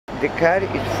the car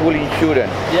is full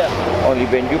insurance. Yeah. Only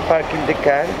when you park in the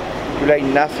car, you like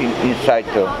nothing inside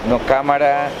though. No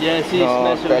camera, Yeah, see,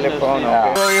 no smash telephone.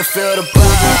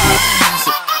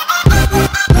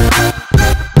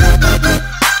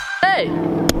 Hey!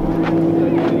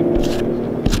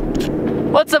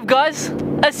 What's up, guys?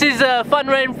 This is Fun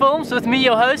Rain Films with me,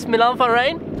 your host, Milan Van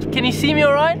Rain. Can you see me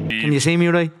alright? Can you see me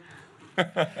right?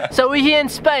 So we're here in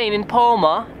Spain, in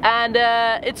Palma, and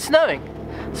it's snowing.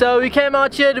 So we came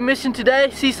out here to mission today,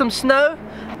 see some snow.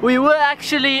 We were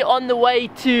actually on the way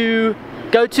to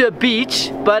go to a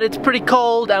beach, but it's pretty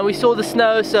cold and we saw the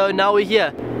snow, so now we're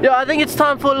here. Yeah, I think it's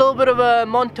time for a little bit of a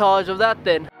montage of that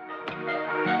then.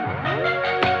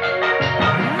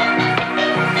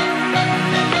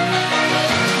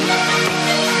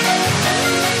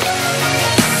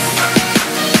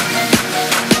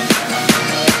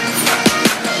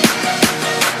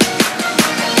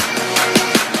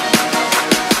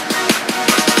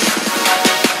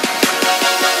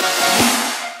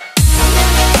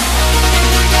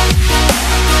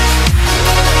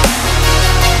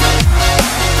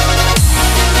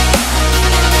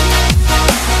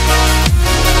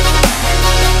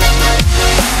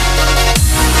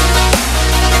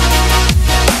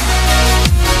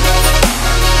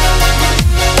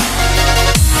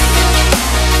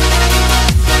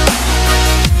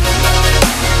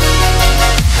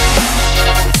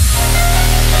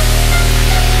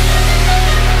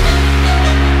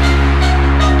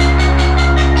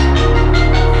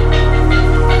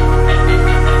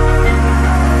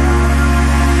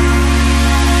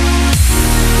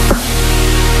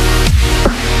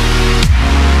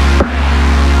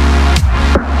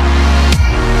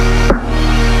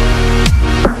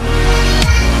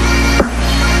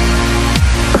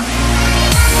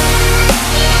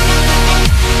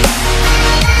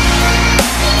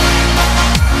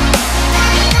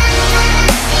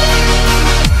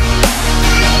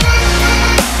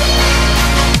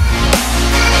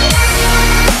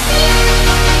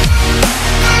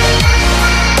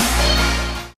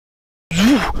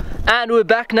 And we're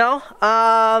back now.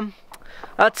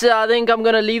 That's it. I think I'm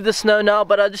gonna leave the snow now,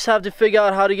 but I just have to figure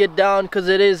out how to get down because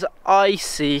it is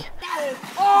icy.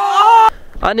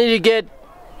 I need to get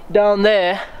down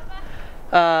there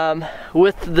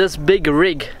with this big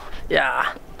rig.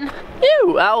 Yeah.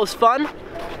 Ew, that was fun.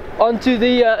 Onto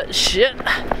the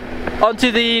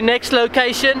onto the next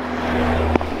location.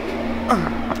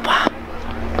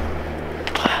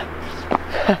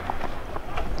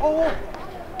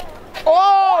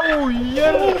 Oh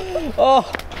yeah!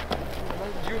 Oh!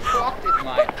 You fucked it,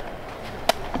 mate.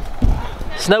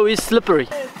 Snow is slippery.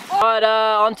 Alright,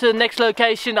 on to the next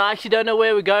location. I actually don't know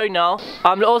where we're going now.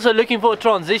 I'm also looking for a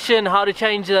transition, how to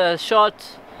change the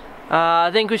shot. I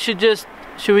think we should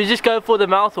we just go for the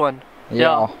mouth one?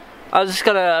 Yeah. I was just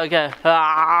gonna, okay.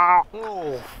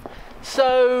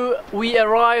 So, we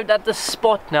arrived at the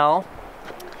spot now.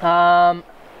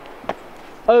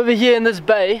 Over here in this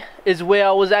bay is where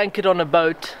I was anchored on a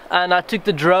boat, and I took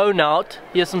the drone out.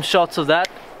 Here's some shots of that.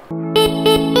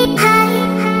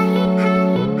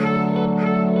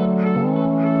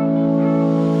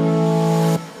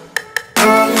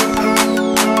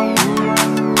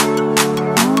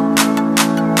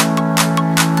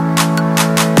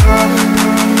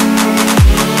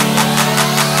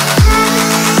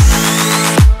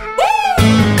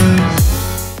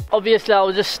 Obviously I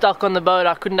was just stuck on the boat,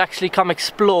 I couldn't actually come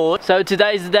explore. So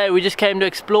today's the day, we just came to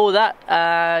explore that,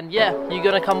 and yeah, you're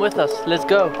gonna come with us. Let's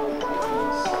go.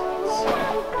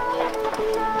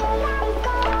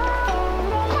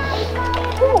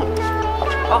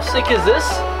 How sick is this?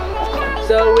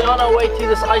 So we're on our way to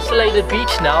this isolated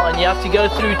beach now, and you have to go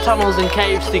through tunnels and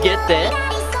caves to get there.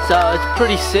 So it's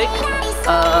pretty sick.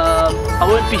 I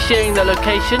won't be sharing the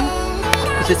location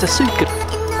because it's a secret.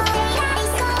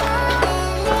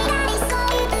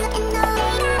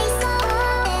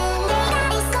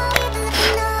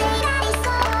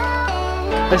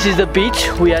 This is the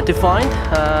beach we had to find.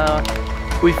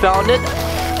 We found it.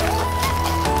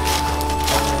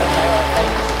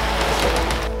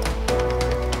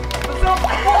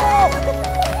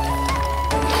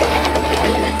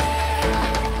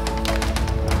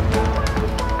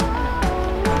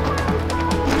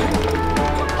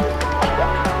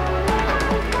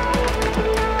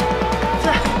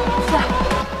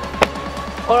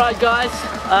 Alright guys,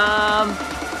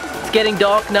 it's getting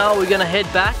dark now, we're gonna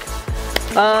head back.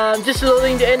 Just a little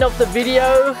thing to end off the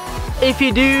video. If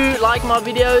you do like my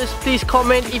videos, please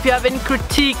comment. If you have any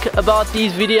critique about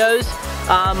these videos,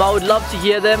 I would love to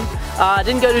hear them. I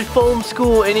didn't go to film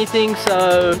school or anything,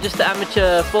 so I'm just an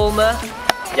amateur filmer.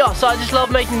 yeah, so I just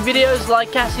love making videos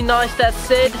like Cassie Neistat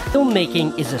said.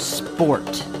 Filmmaking is a sport.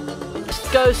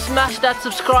 Just go smash that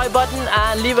subscribe button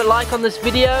and leave a like on this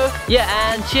video. Yeah,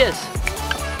 and cheers.